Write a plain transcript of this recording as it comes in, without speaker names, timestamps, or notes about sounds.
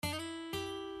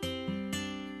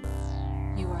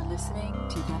listening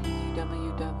to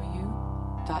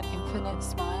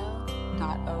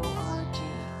www.infinitesmile.org.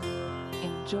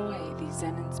 Enjoy these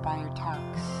Zen-inspired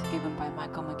talks given by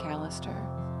Michael McAllister.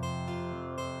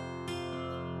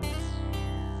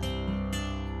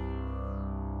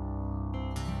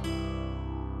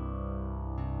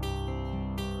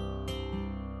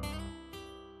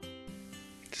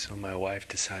 So my wife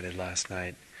decided last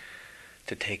night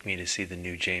to take me to see the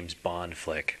new James Bond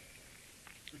flick.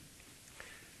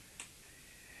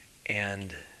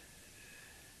 And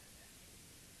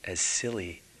as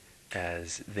silly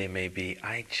as they may be,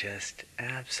 I just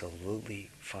absolutely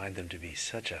find them to be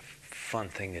such a fun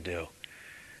thing to do.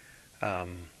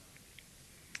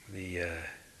 The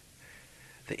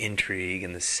intrigue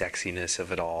and the sexiness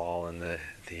of it all, and the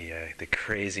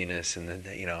craziness, and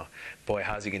the boy,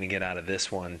 how's he going to get out of this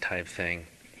one type thing.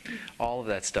 All of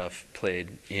that stuff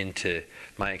played into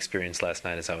my experience last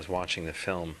night as I was watching the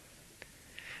film.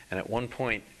 And at one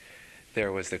point,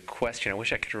 there was the question, I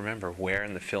wish I could remember where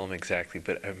in the film exactly,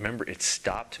 but I remember it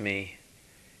stopped me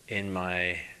in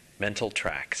my mental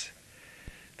tracks.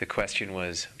 The question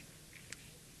was,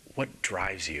 what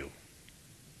drives you?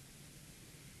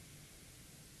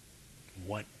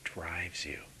 What drives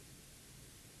you?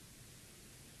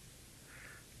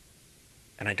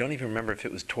 And I don't even remember if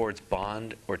it was towards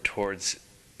Bond or towards,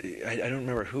 I don't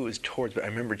remember who it was towards, but I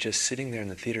remember just sitting there in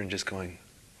the theater and just going,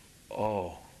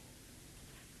 oh,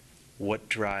 what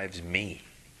drives me?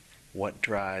 What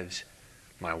drives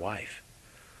my wife?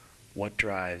 What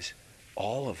drives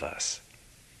all of us?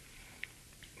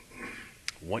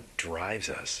 What drives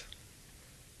us?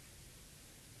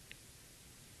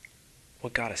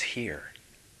 What got us here?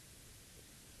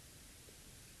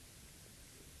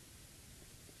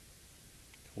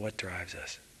 What drives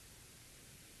us?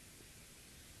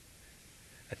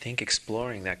 I think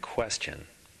exploring that question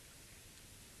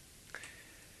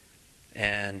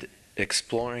and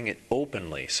exploring it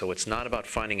openly, so it's not about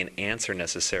finding an answer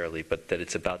necessarily, but that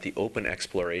it's about the open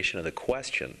exploration of the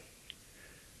question,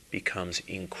 becomes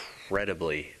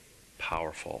incredibly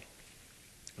powerful.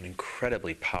 An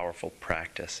incredibly powerful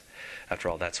practice. After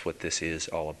all, that's what this is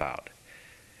all about.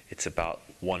 It's about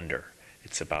wonder.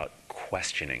 It's about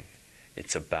questioning.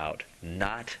 It's about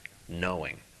not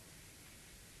knowing.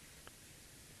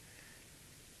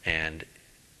 And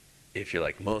if you're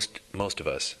like most of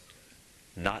us,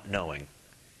 not knowing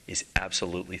is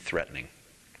absolutely threatening.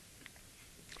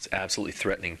 It's absolutely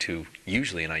threatening to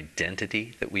usually an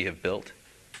identity that we have built.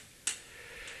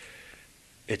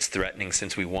 It's threatening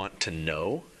since we want to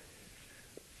know,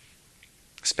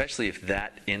 especially if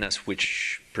that in us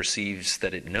which perceives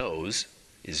that it knows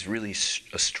is really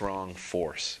a strong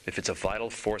force. If it's a vital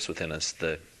force within us,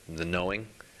 the knowing,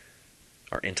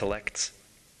 our intellects,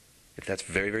 if that's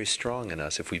very, very strong in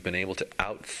us, if we've been able to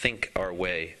outthink our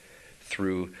way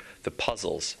through the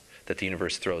puzzles that the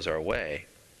universe throws our way,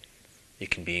 it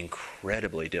can be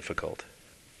incredibly difficult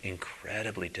to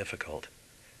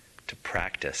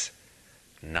practice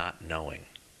not knowing,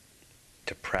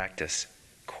 to practice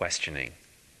questioning,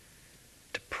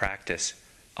 to practice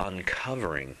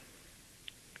uncovering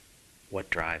what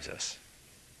drives us.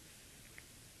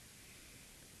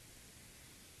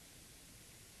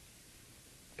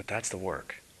 But that's the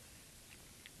work.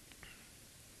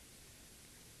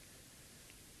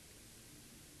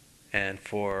 And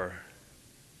for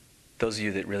those of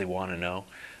you that really want to know,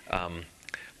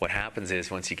 what happens is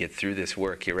once you get through this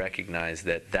work, you recognize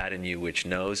that that in you which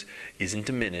knows isn't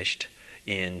diminished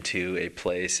into a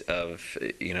place of,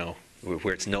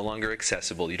 where it's no longer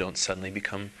accessible. You don't suddenly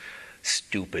become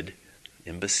stupid,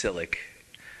 imbecilic,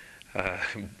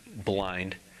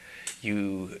 blind.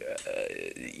 You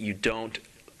don't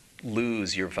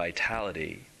lose your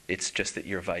vitality. It's just that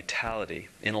your vitality,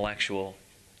 intellectual,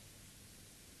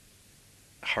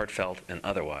 heartfelt and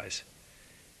otherwise,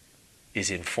 is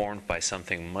informed by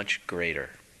something much greater.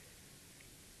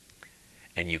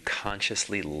 And you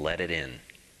consciously let it in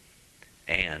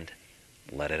and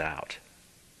let it out.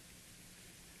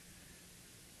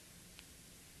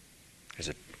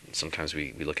 Sometimes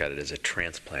we look at it as a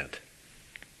transplant.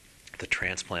 The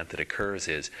transplant that occurs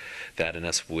is that in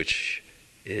us which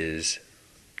is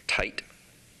tight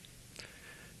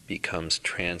becomes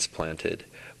transplanted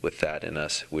with that in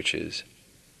us which is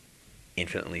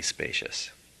infinitely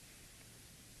spacious.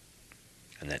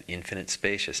 And that infinite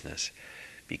spaciousness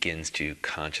begins to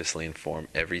consciously inform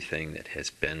everything that has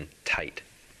been tight,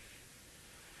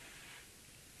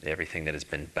 everything that has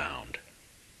been bound.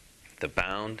 The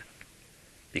bound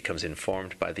becomes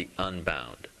informed by the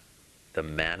unbound. The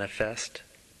manifest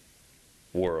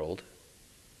world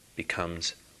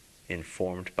becomes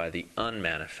informed by the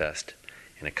unmanifest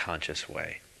in a conscious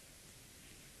way.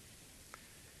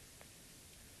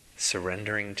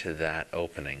 surrendering to that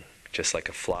opening, just like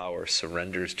a flower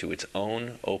surrenders to its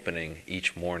own opening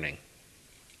each morning,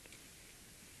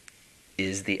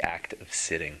 is the act of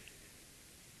sitting.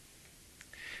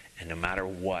 And no matter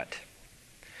what,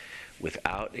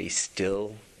 without a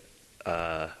still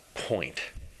point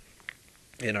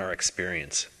in our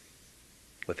experience,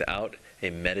 without a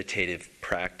meditative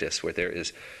practice where there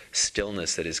is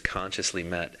stillness that is consciously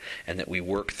met and that we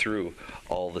work through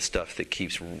all the stuff that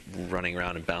keeps running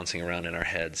around and bouncing around in our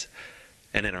heads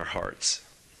and in our hearts,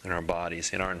 in our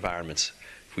bodies, in our environments,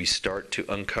 if we start to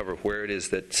uncover where it is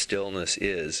that stillness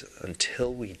is,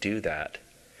 until we do that,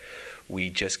 we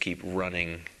just keep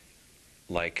running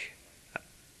like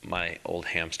my old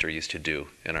hamster used to do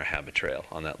in our habit trail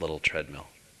on that little treadmill.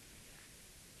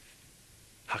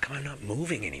 How come I'm not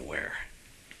moving anywhere?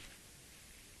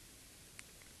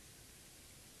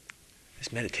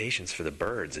 This meditation's for the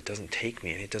birds. It doesn't take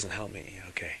me and it doesn't help me.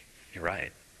 Okay, you're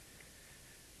right.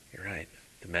 You're right.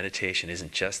 The meditation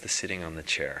isn't just the sitting on the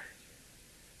chair.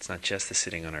 It's not just the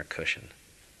sitting on our cushion.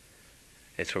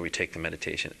 It's where we take the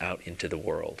meditation out into the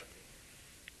world.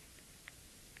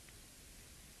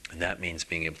 And that means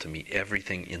being able to meet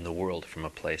everything in the world from a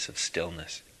place of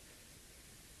stillness.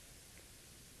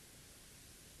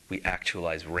 We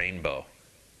actualize rainbow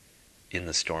in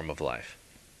the storm of life.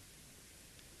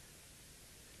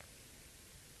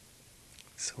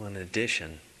 So in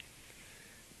addition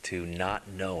to not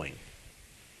knowing,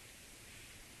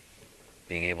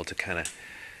 being able to kind of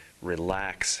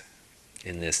relax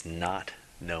in this not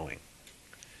knowing,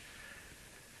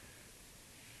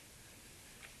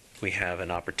 we have an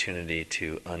opportunity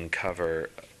to uncover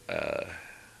a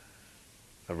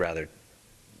rather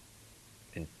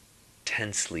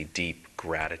intensely deep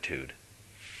gratitude.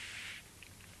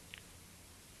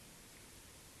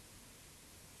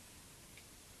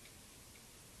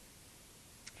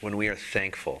 When we are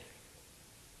thankful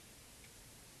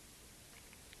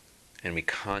and we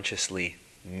consciously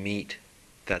meet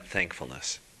that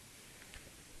thankfulness,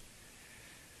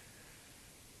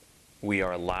 we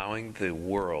are allowing the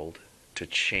world to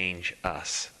change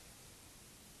us.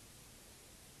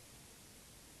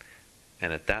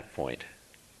 And at that point,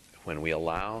 when we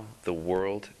allow the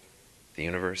world, the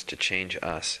universe, to change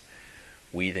us,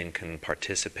 we then can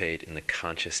participate in the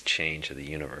conscious change of the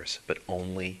universe, but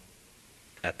only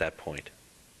at that point.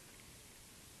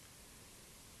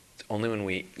 It's only when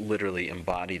we literally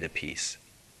embody the peace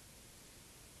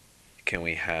can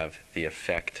we have the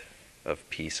effect of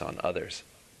peace on others.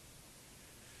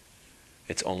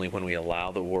 It's only when we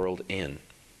allow the world in,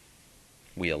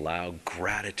 we allow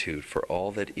gratitude for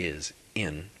all that is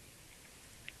in,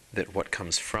 that what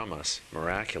comes from us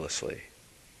miraculously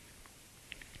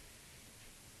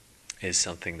is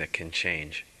something that can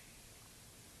change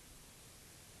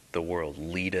the world,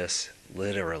 lead us,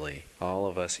 literally, all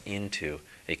of us, into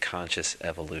a conscious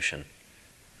evolution.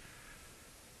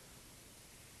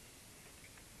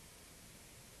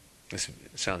 This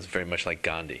sounds very much like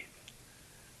Gandhi.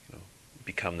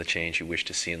 Become the change you wish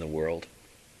to see in the world.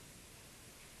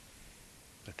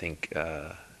 I think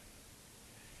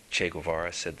Che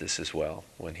Guevara said this as well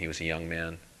when he was a young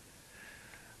man.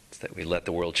 It's that we let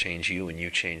the world change you and you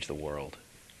change the world.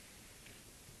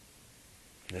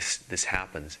 This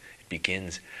happens. It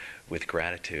begins with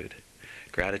gratitude.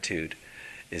 Gratitude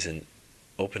is an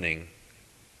opening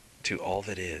to all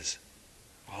that is.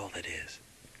 All that is.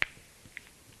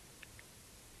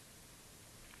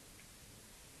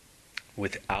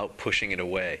 Without pushing it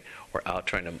away or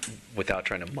without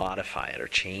trying to modify it or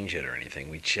change it or anything.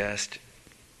 We just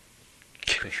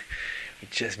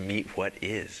meet what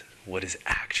is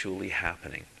actually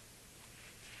happening.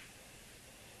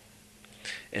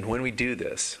 And when we do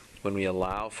this, when we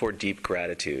allow for deep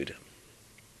gratitude,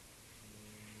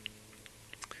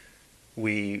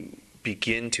 we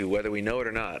begin to, whether we know it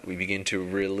or not, we begin to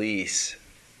release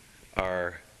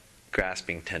our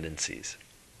grasping tendencies.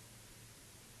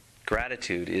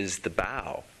 Gratitude is the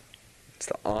bow. It's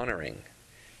the honoring.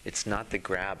 It's not the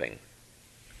grabbing.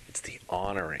 It's the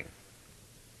honoring.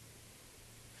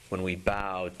 When we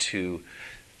bow to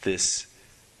this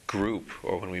group,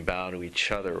 or when we bow to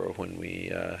each other, or when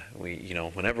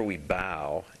whenever we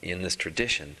bow in this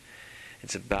tradition,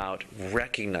 it's about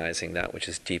recognizing that which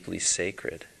is deeply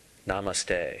sacred.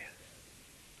 Namaste.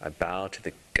 I bow to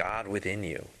the God within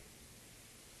you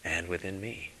and within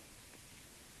me.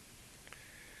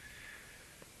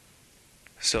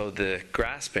 So the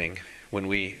grasping, when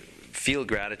we feel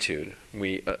gratitude,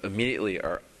 we immediately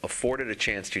are afforded a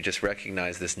chance to just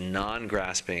recognize this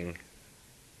non-grasping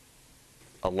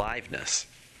aliveness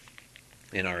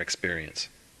in our experience.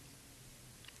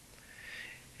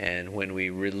 And when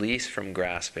we release from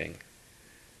grasping,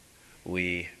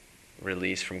 we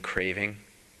release from craving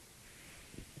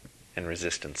and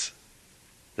resistance.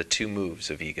 The two moves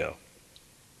of ego.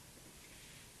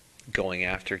 Going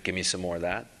after, give me some more of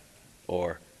that,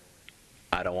 or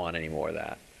I don't want any more of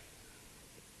that.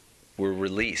 We're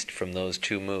released from those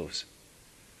two moves.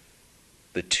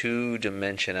 The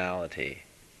two-dimensionality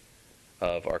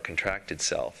of our contracted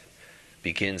self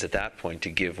begins at that point to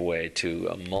give way to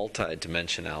a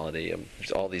multi-dimensionality of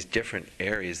all these different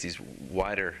areas, these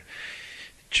wider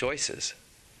choices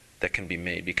that can be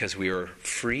made because we are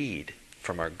freed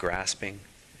from our grasping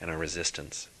and our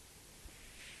resistance.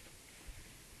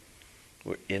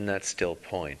 We're in that still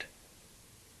point.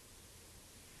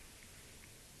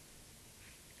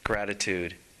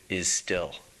 Gratitude is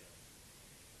still.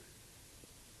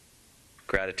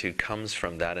 Gratitude comes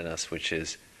from that in us which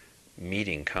is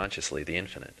meeting consciously the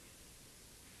infinite.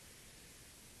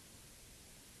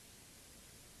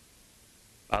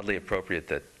 Oddly appropriate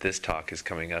that this talk is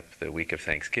coming up the week of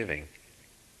Thanksgiving.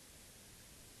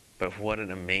 But what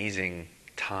an amazing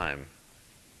time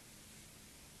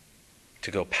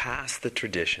to go past the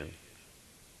tradition.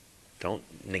 Don't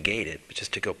negate it, but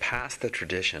just to go past the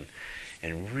tradition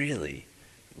and really,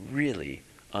 really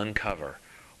uncover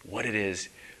what it is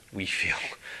we feel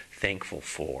thankful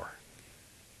for.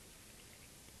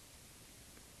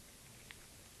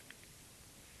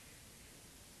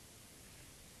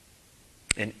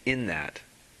 And in that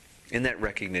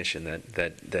recognition,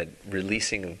 that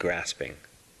releasing of grasping,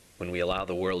 when we allow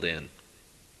the world in,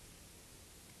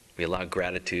 we allow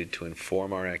gratitude to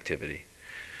inform our activity.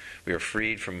 We are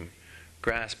freed from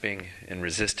grasping and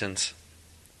resistance.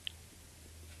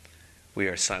 We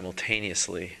are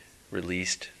simultaneously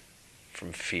released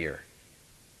from fear.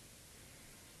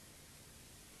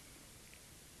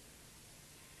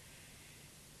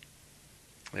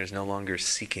 There's no longer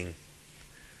seeking.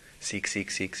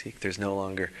 Seek. There's no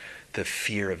longer the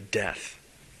fear of death.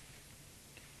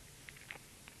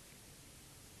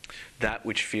 That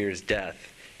which fears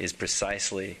death is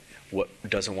precisely what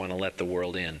doesn't want to let the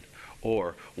world in,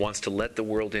 or wants to let the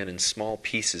world in small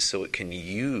pieces so it can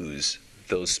use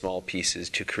those small pieces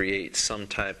to create some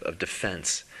type of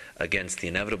defense against the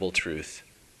inevitable truth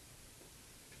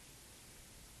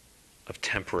of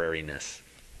temporariness.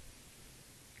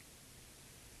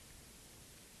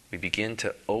 We begin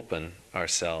to open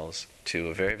ourselves to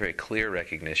a very, very clear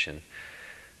recognition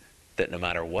that no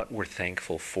matter what we're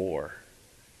thankful for,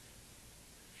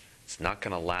 it's not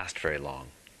going to last very long.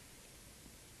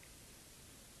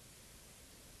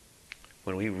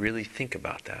 When we really think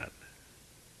about that,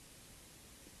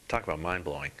 talk about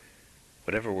mind-blowing.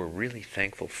 Whatever we're really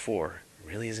thankful for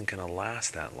really isn't going to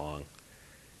last that long.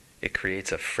 It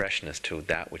creates a freshness to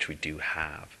that which we do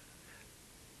have.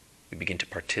 We begin to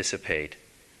participate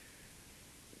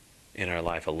in our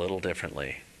life a little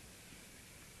differently.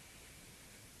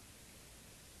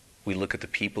 We look at the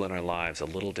people in our lives a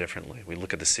little differently. We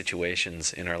look at the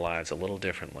situations in our lives a little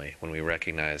differently when we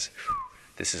recognize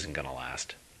this isn't going to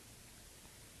last.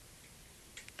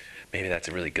 Maybe that's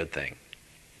a really good thing.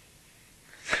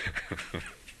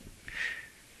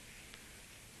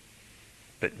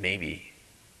 But maybe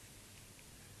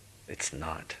it's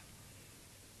not.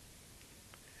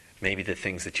 Maybe the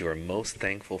things that you are most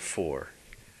thankful for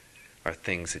are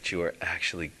things that you are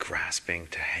actually grasping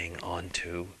to hang on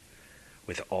to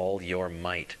with all your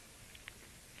might.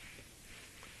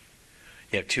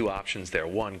 You have two options there.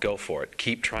 One, go for it.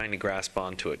 Keep trying to grasp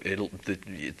onto it.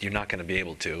 You're not going to be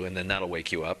able to, and then that'll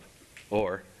wake you up.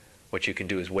 Or what you can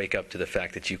do is wake up to the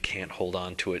fact that you can't hold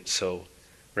on to it, so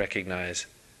recognize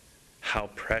how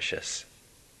precious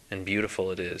and beautiful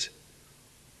it is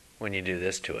when you do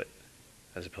this to it,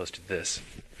 as opposed to this.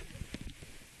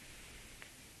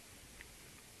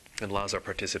 It allows our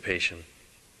participation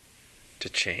to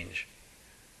change.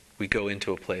 We go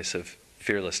into a place of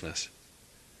fearlessness.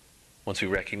 Once we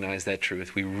recognize that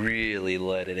truth, we really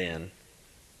let it in.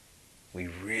 We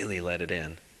really let it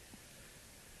in.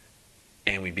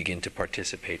 And we begin to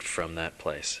participate from that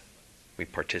place. We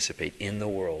participate in the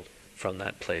world from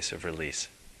that place of release.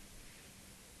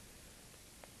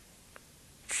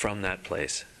 From that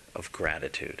place of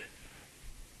gratitude.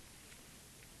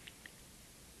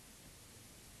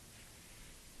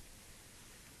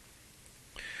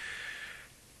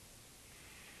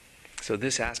 So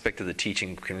this aspect of the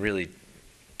teaching can really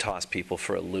toss people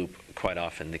for a loop quite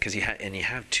often, because you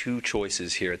have two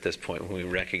choices here at this point when we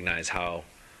recognize how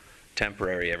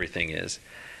temporary everything is,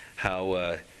 how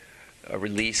a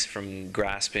release from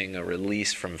grasping, a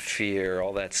release from fear,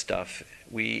 all that stuff,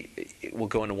 it will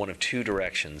go into one of two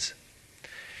directions.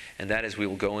 And that is, we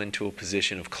will go into a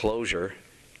position of closure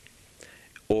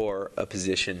or a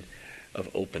position of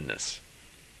openness.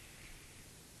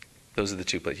 Those are the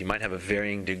two places. You might have a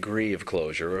varying degree of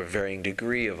closure or a varying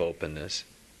degree of openness,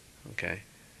 okay?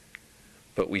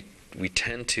 But we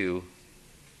tend to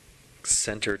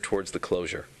center towards the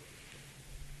closure.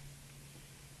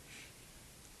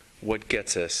 What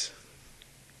gets us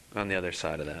on the other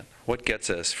side of that? What gets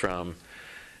us from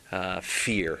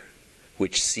fear,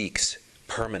 which seeks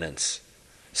permanence,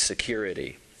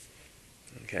 security,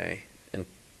 okay, and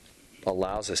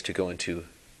allows us to go into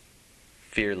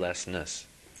fearlessness?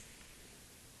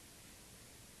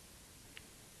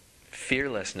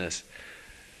 Fearlessness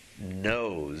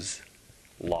knows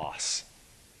loss.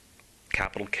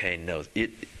 Capital K knows.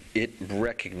 It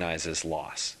recognizes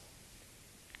loss.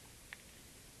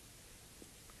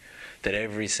 That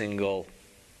every single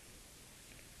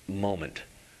moment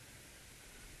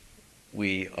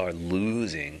we are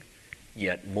losing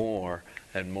yet more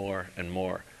and more and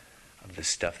more of the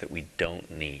stuff that we don't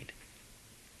need.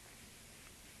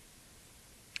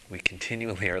 We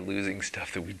continually are losing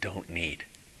stuff that we don't need.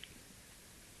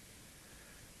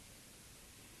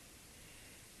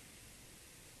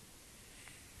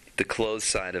 The closed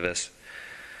side of us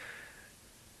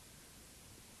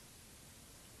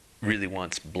really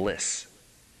wants bliss.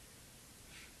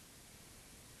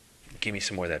 Give me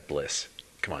some more of that bliss.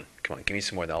 Come on, give me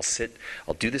some more of that.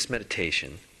 I'll do this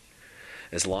meditation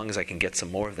as long as I can get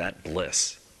some more of that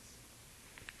bliss.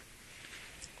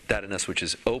 That in us which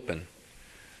is open,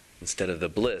 instead of the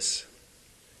bliss,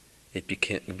 it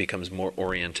becomes more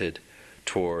oriented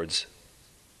towards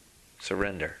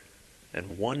surrender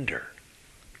and wonder.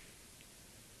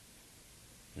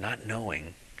 Not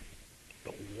knowing,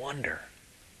 but wonder.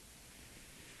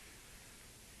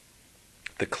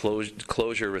 The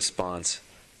closure response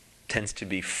tends to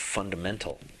be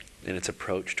fundamental in its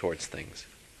approach towards things.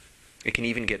 It can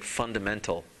even get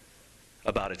fundamental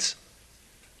about its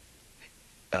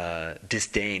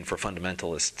disdain for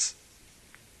fundamentalists.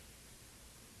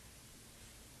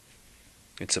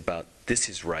 It's about, this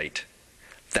is right,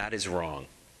 that is wrong.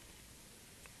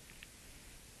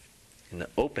 In the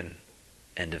open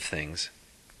end of things,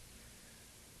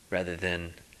 rather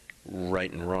than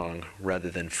right and wrong, rather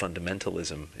than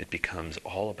fundamentalism, it becomes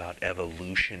all about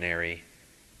evolutionary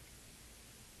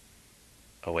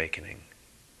awakening,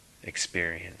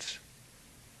 experience,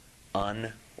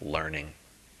 unlearning,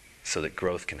 so that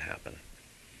growth can happen.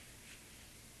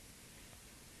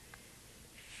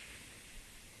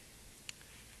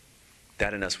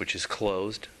 That in us which is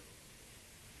closed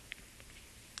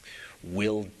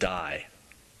will die.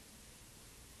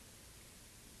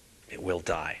 It will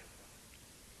die.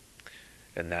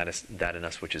 And that in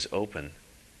us which is open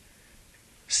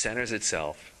centers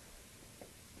itself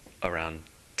around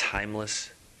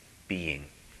timeless being.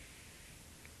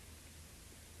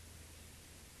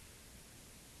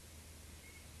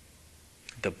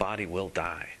 The body will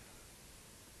die.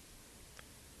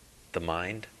 The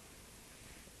mind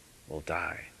will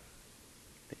die.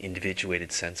 The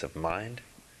individuated sense of mind,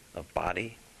 of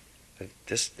body,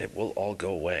 it will all go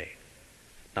away.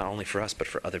 Not only for us, but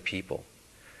for other people.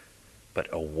 But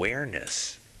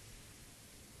awareness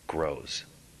grows.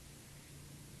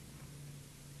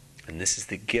 And this is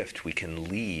the gift we can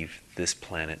leave this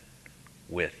planet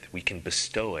with. We can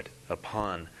bestow it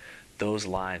upon those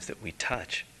lives that we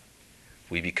touch.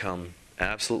 We become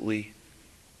absolutely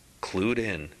clued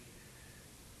in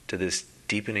to this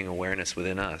deepening awareness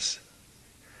within us.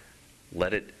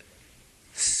 Let it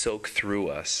soak through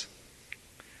us.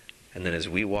 And then as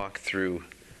we walk through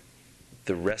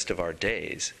the rest of our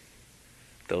days,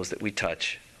 those that we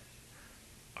touch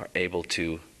are able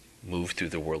to move through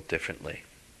the world differently.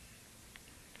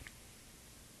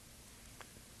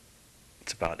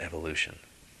 It's about evolution.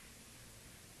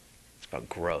 It's about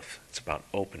growth. It's about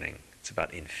opening. It's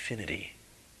about infinity.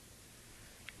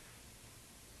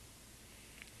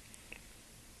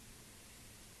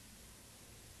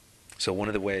 So one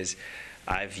of the ways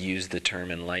I've used the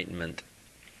term enlightenment,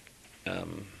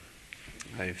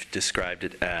 I've described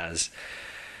it as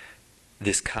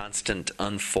this constant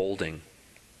unfolding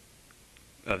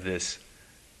of this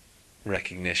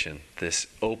recognition, this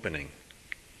opening,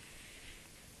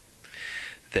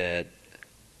 that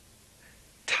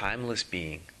timeless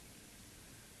being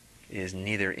is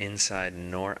neither inside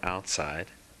nor outside.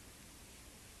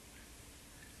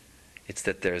 It's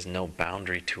that there's no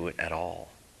boundary to it at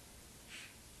all.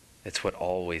 It's what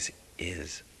always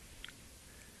is.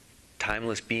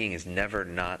 Timeless being is never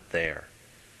not there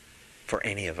for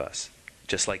any of us.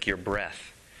 Just like your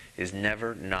breath is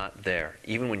never not there.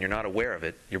 Even when you're not aware of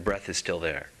it, your breath is still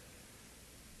there.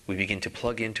 We begin to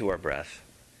plug into our breath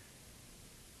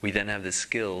we then have the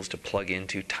skills to plug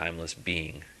into timeless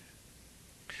being.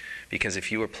 Because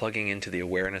if you are plugging into the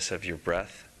awareness of your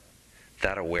breath,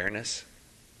 that awareness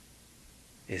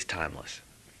is timeless.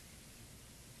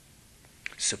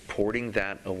 Supporting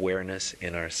that awareness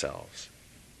in ourselves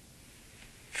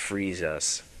frees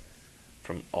us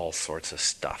from all sorts of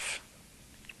stuff.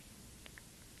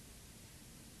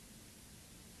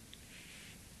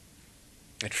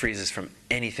 It frees us from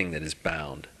anything that is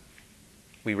bound.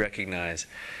 We recognize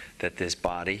that this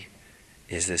body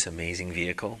is this amazing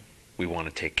vehicle. We want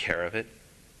to take care of it,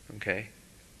 okay?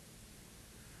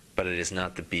 But it is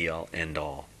not the be-all,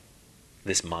 end-all.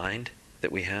 This mind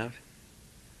that we have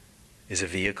is a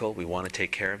vehicle. We want to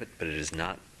take care of it, but it is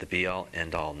not the be-all,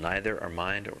 end-all. Neither our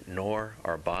mind nor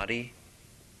our body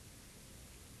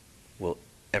will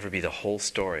ever be the whole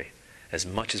story, as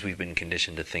much as we've been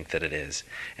conditioned to think that it is,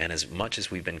 and as much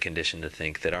as we've been conditioned to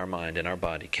think that our mind and our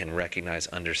body can recognize,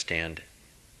 understand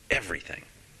everything.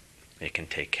 It can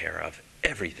take care of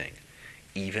everything,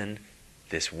 even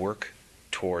this work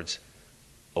towards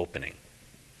opening.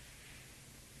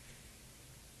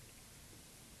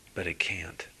 But it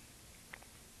can't.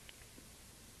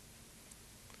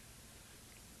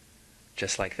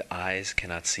 Just like the eyes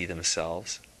cannot see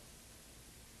themselves,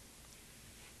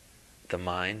 the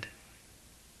mind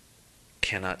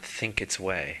cannot think its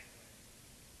way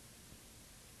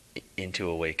into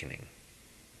awakening.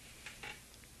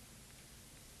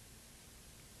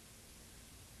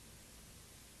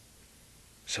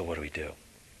 So what do?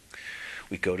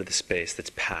 We go to the space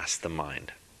that's past the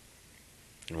mind.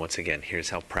 And once again, here's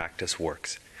how practice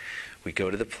works. We go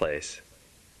to the place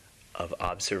of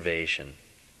observation.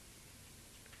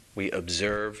 We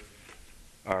observe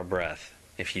our breath.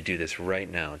 If you do this right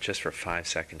now, just for 5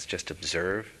 seconds, just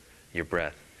observe your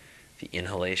breath. The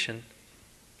inhalation,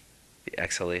 the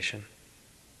exhalation,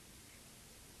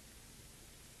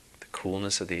 the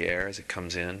coolness of the air as it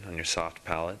comes in on your soft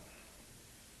palate.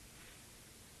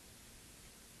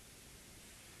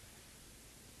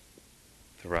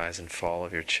 The rise and fall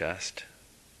of your chest,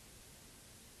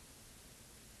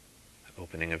 the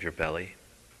opening of your belly.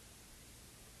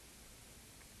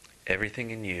 Everything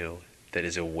in you that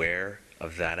is aware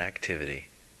of that activity,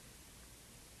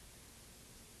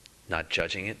 not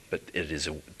judging it, but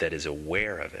that is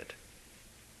aware of it,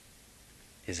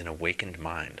 is an awakened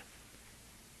mind.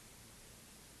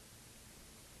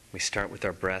 We start with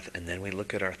our breath and then we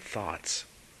look at our thoughts.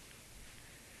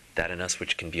 That in us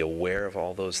which can be aware of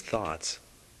all those thoughts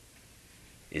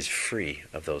is free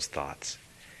of those thoughts.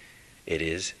 It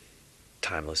is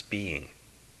timeless being.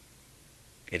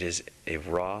 It is a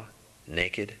raw,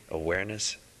 naked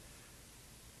awareness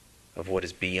of what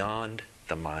is beyond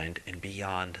the mind and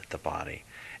beyond the body.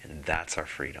 And that's our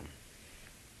freedom.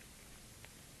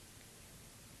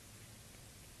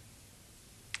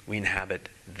 We inhabit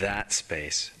that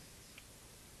space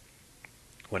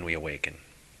when we awaken.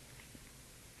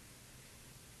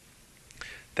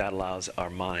 That allows our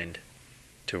mind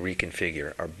to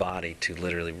reconfigure, our body to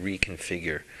literally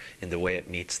reconfigure in the way it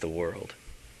meets the world.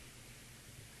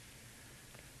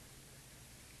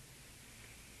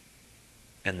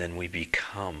 And then we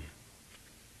become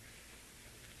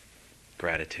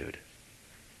gratitude.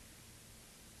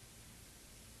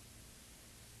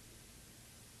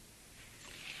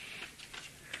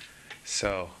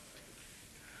 So,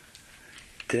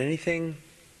 did anything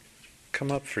come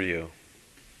up for you?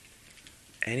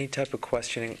 Any type of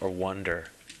questioning or wonder?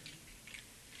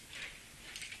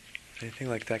 Anything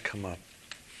like that come up?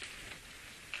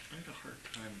 I had a hard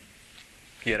time.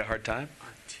 You had a hard time?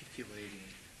 Articulating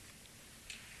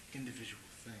individual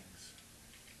things.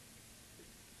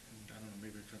 And I don't know,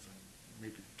 maybe because I'm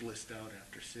maybe blissed out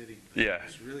after sitting. But Yeah.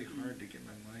 It's really hard to get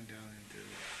my mind down into,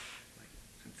 like,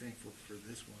 I'm thankful for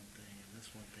this one thing and this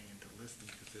one thing, and to listen,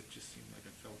 because it just seemed like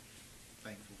I felt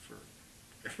thankful for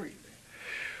everything.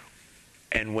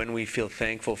 And when we feel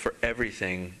thankful for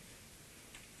everything,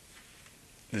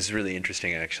 this is really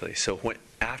interesting actually. So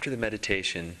after the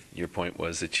meditation, your point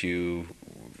was that you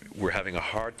were having a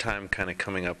hard time kind of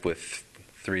coming up with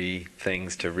 3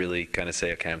 things to really kind of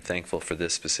say, okay, I'm thankful for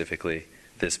this specifically,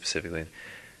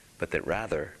 but that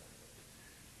rather,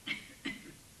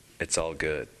 it's all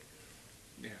good.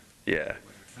 Yeah. Yeah.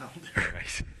 That's what I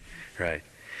found. Right.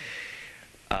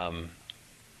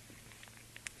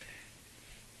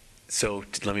 So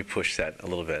let me push that a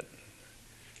little bit.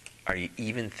 Are you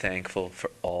even thankful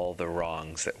for all the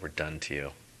wrongs that were done to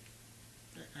you?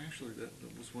 Actually, that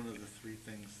was one of the 3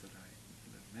 things that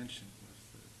I mentioned,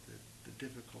 was the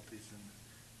difficulties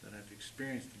that I've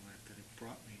experienced in life that have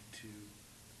brought me to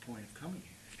the point of coming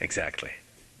here. Exactly.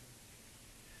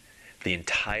 The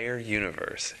entire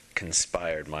universe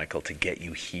conspired, Michael, to get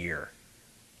you here.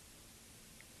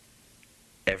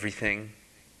 Everything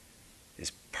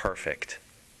is perfect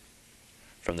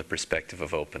from the perspective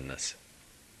of openness.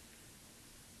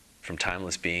 From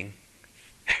timeless being,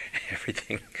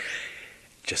 everything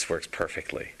just works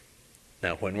perfectly.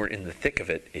 Now, when we're in the thick of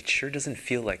it, it sure doesn't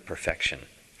feel like perfection,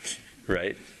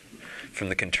 right? From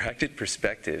the contracted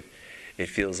perspective, it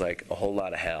feels like a whole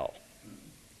lot of hell.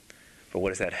 But what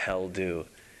does that hell do?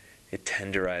 It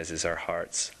tenderizes our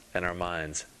hearts and our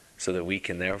minds so that we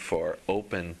can therefore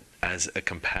open as a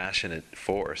compassionate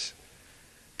force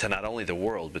to not only the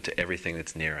world, but to everything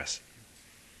that's near us.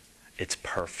 It's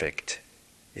perfect.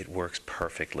 It works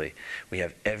perfectly. We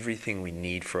have everything we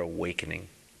need for awakening.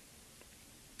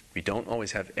 We don't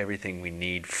always have everything we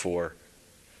need for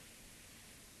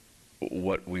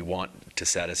what we want to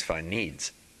satisfy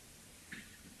needs.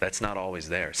 That's not always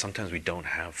there. Sometimes we don't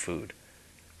have food.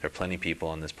 There are plenty of people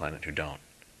on this planet who don't.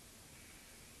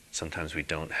 Sometimes we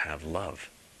don't have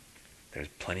love. There's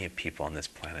plenty of people on this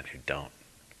planet who don't.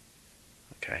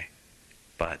 Okay?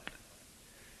 But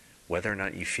whether or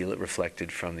not you feel it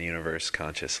reflected from the universe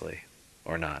consciously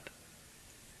or not,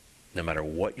 no matter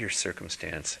what your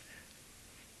circumstance,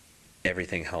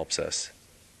 everything helps us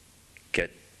get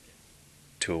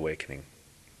to awakening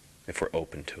if we're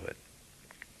open to it.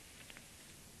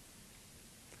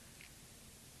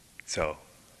 So,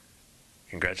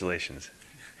 congratulations.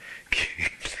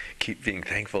 Keep being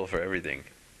thankful for everything.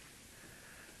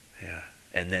 Yeah.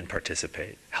 And then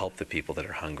participate. Help the people that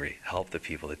are hungry. Help the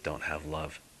people that don't have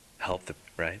love. Help the,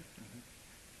 right?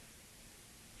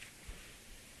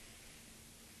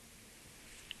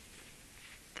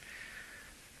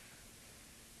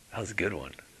 That was a good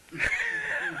one.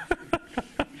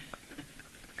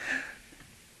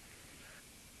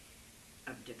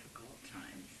 Of difficult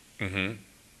times. Mm-hmm.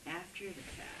 After the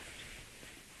fact,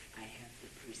 I have the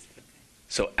perspective.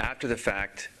 So after the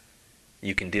fact,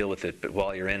 you can deal with it, but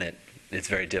while you're in it, it's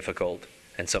very difficult.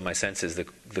 And so my sense is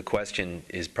the question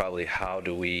is probably how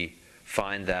do we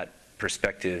find that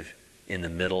perspective in the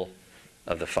middle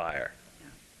of the fire?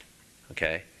 Yeah.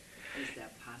 Okay? Is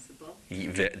that possible?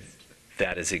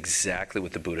 That is exactly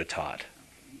what the Buddha taught.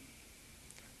 Okay.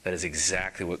 That is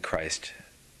exactly what Christ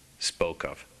spoke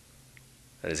of.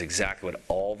 That is exactly what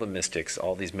all the mystics,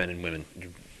 all these men and women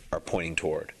are pointing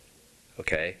toward.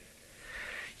 Okay?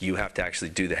 You have to actually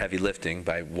do the heavy lifting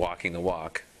by walking the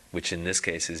walk, which in this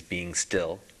case is being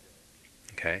still.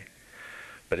 Okay?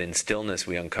 But in stillness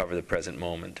we uncover the present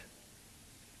moment.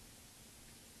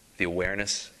 The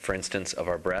awareness, for instance, of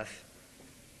our breath,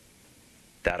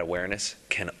 that awareness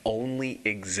can only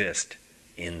exist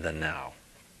in the now.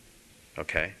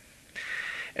 Okay?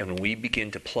 And when we begin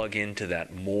to plug into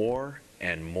that more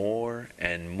and more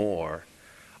and more,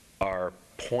 our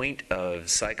point of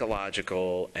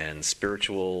psychological and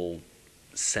spiritual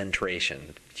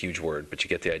centration, huge word, but you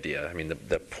get the idea. I mean,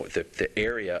 the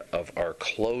area of our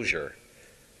closure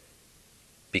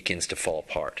begins to fall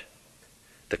apart.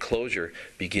 The closure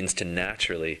begins to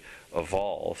naturally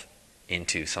evolve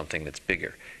into something that's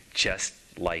bigger, just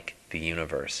like the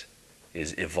universe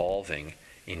is evolving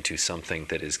into something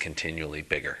that is continually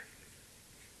bigger.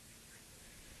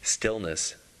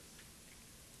 Stillness,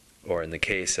 or in the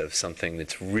case of something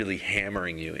that's really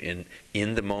hammering you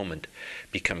in the moment,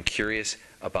 become curious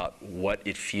about what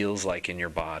it feels like in your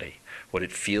body, what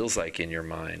it feels like in your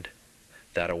mind.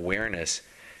 That awareness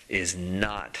is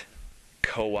not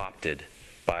co-opted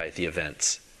by the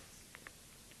events.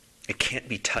 It can't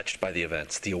be touched by the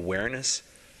events. The awareness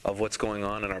of what's going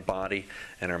on in our body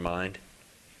and our mind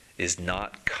is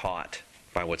not caught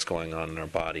by what's going on in our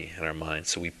body and our mind.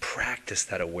 So we practice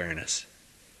that awareness.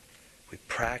 We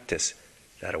practice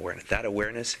that awareness. That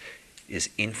awareness is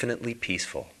infinitely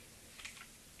peaceful.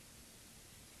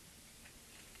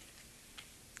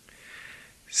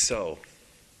 So,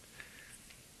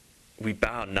 we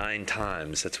bow 9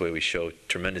 times. That's the way we show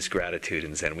tremendous gratitude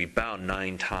in Zen. We bow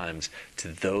 9 times to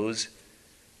those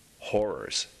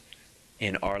horrors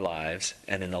in our lives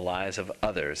and in the lives of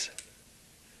others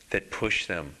that push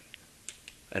them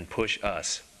and push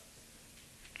us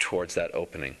towards that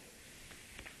opening.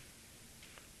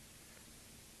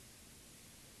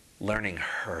 Learning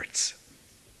hurts.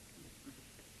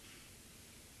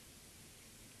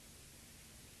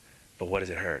 But what does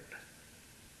it hurt?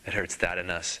 It hurts that in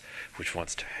us which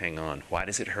wants to hang on. Why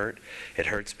does it hurt? It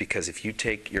hurts because if you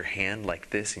take your hand like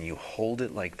this and you hold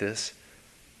it like this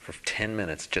for 10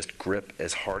 minutes, just grip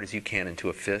as hard as you can into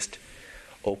a fist,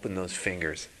 open those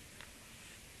fingers.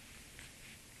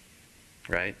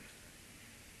 Right?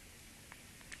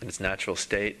 In its natural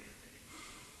state,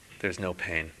 there's no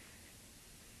pain.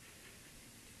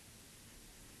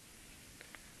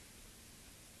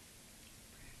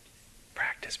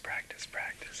 Practice,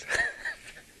 practice, practice.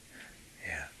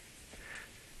 Yeah.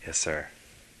 Yes, sir.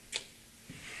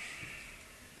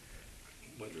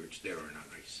 Whether it's there or not,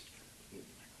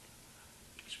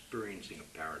 experiencing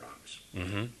a paradox.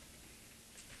 Mm-hmm.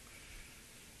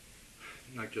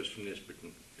 Not just from this, but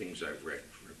from things I've read.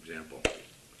 For example,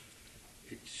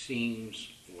 it seems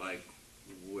like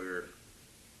we're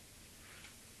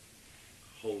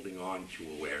holding on to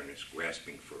awareness,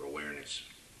 grasping for awareness,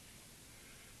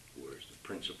 whereas the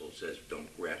principle says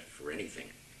don't grasp for anything.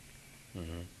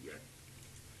 Mm-hmm. Yet.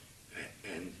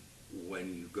 And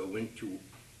when you go into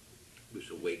this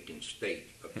awakened state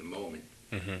of the moment,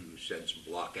 Mm-hmm. you sense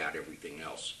block out everything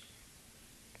else.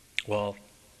 Well,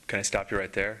 can I stop you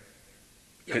right there?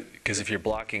 Yeah. Because if you're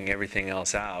blocking everything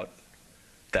else out,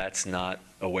 that's not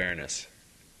awareness.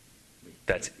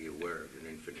 That's Be aware of an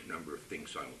infinite number of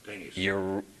things simultaneously.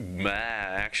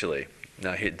 Actually,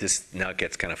 now it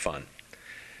gets kind of fun.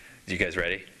 You guys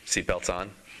ready? Seatbelts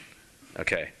on?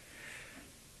 Okay.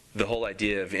 The whole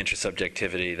idea of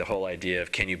intersubjectivity, the whole idea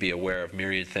of can you be aware of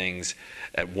myriad things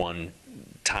at one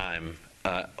time,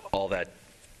 all that,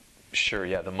 sure,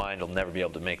 yeah, the mind will never be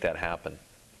able to make that happen.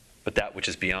 But that which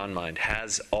is beyond mind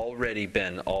has already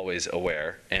been always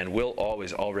aware and will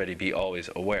always already be always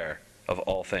aware of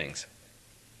all things.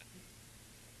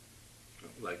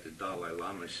 Like the Dalai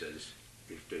Lama says,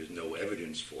 if there's no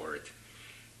evidence for it,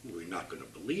 we're not going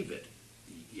to believe it.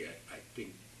 Yet I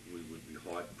think we would be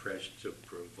hard-pressed to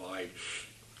provide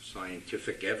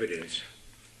scientific evidence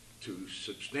to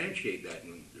substantiate that.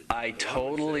 And I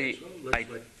totally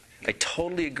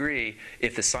agree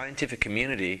if the scientific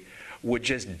community would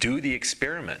just do the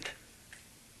experiment.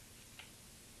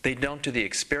 They don't do the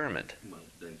experiment. Well,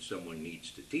 then someone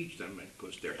needs to teach them,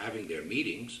 because they're having their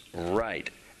meetings. Right.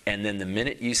 And then the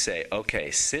minute you say, okay,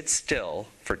 sit still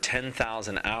for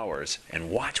 10,000 hours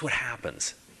and watch what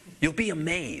happens, you'll be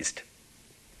amazed.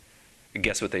 And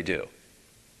guess what they do?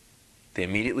 They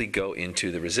immediately go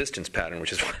into the resistance pattern,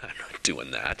 which is why I'm not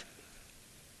doing that.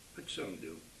 But some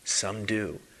do. Some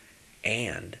do.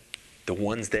 And the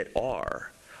ones that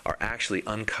are actually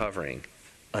uncovering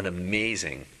an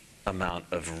amazing amount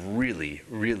of really,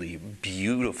 really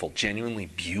beautiful, genuinely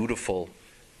beautiful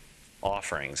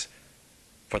offerings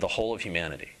for the whole of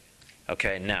humanity.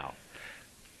 Okay, now,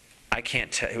 I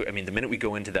can't tell you, I mean, the minute we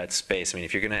go into that space, I mean,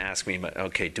 if you're going to ask me,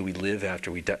 okay, do we live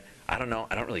after we die? I don't know.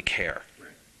 I don't really care.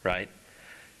 Right?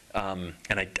 And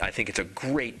I think it's a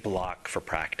great block for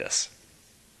practice.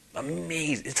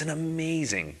 Amazing. It's an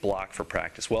amazing block for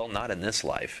practice. Well, not in this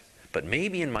life, but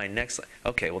maybe in my next life.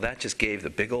 Okay, well, that just gave the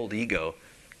big old ego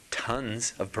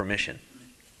tons of permission.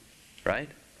 Right?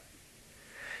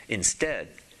 Instead,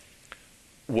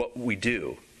 what we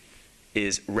do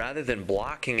is rather than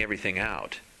blocking everything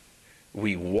out,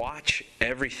 we watch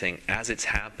everything as it's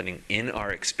happening in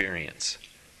our experience.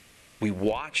 We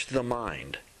watch the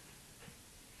mind.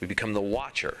 We become the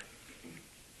watcher.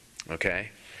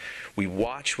 Okay? We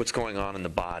watch what's going on in the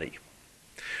body.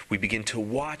 We begin to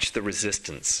watch the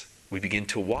resistance. We begin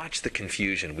to watch the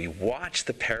confusion. We watch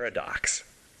the paradox.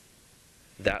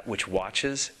 That which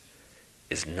watches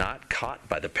is not caught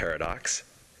by the paradox.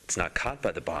 It's not caught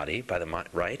by the body, by the mind,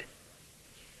 right?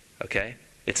 Okay?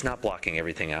 It's not blocking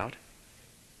everything out.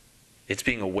 It's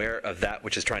being aware of that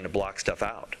which is trying to block stuff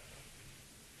out.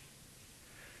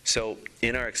 So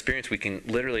in our experience, we can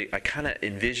literally, I kind of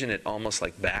envision it almost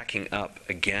like backing up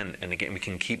again and again. We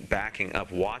can keep backing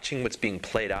up, watching what's being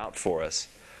played out for us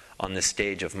on this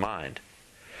stage of mind,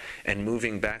 and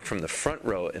moving back from the front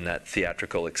row in that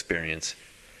theatrical experience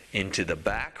into the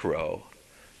back row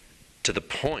to the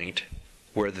point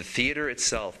where the theater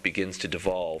itself begins to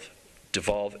devolve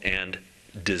and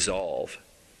dissolve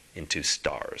into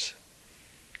stars.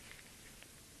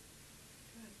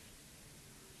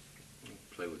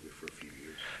 Play with it for a few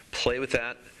years. Play with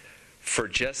that for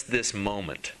just this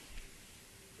moment.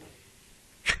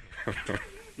 All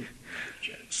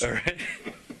right.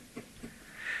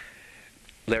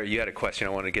 Larry, you had a question.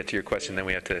 I want to get to your question, then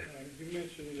we have to... You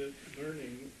mentioned that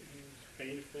learning is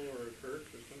painful or it hurts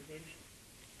or something.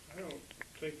 I don't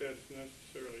think that's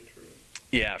necessarily true.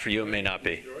 Yeah, for you it may not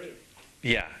be. Enjoy it.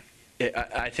 Yeah.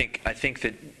 I think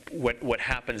that what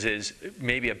happens is,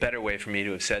 maybe a better way for me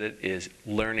to have said it is,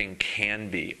 learning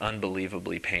can be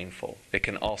unbelievably painful. It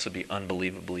can also be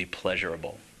unbelievably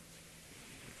pleasurable.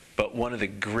 But one of the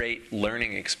great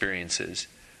learning experiences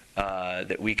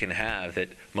that we can have, that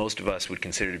most of us would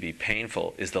consider to be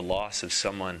painful, is the loss of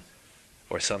someone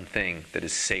or something that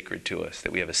is sacred to us,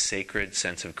 that we have a sacred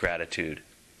sense of gratitude.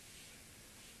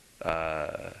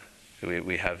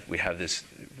 We have this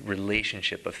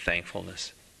relationship of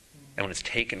thankfulness. And when it's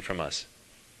taken from us,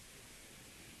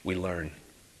 we learn.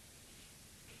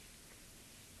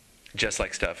 Just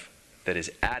like stuff that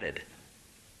is added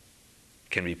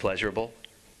can be pleasurable.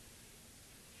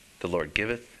 The Lord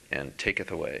giveth and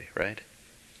taketh away, right?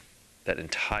 That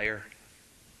entire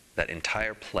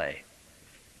play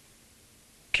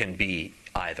can be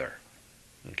either,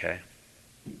 okay?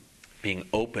 Being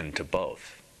open to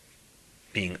both,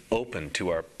 being open to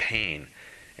our pain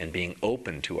and being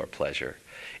open to our pleasure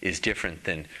is different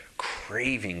than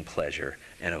craving pleasure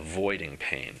and avoiding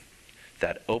pain.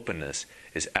 That openness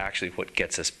is actually what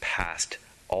gets us past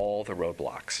all the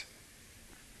roadblocks.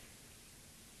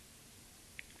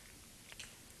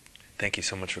 Thank you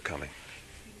so much for coming.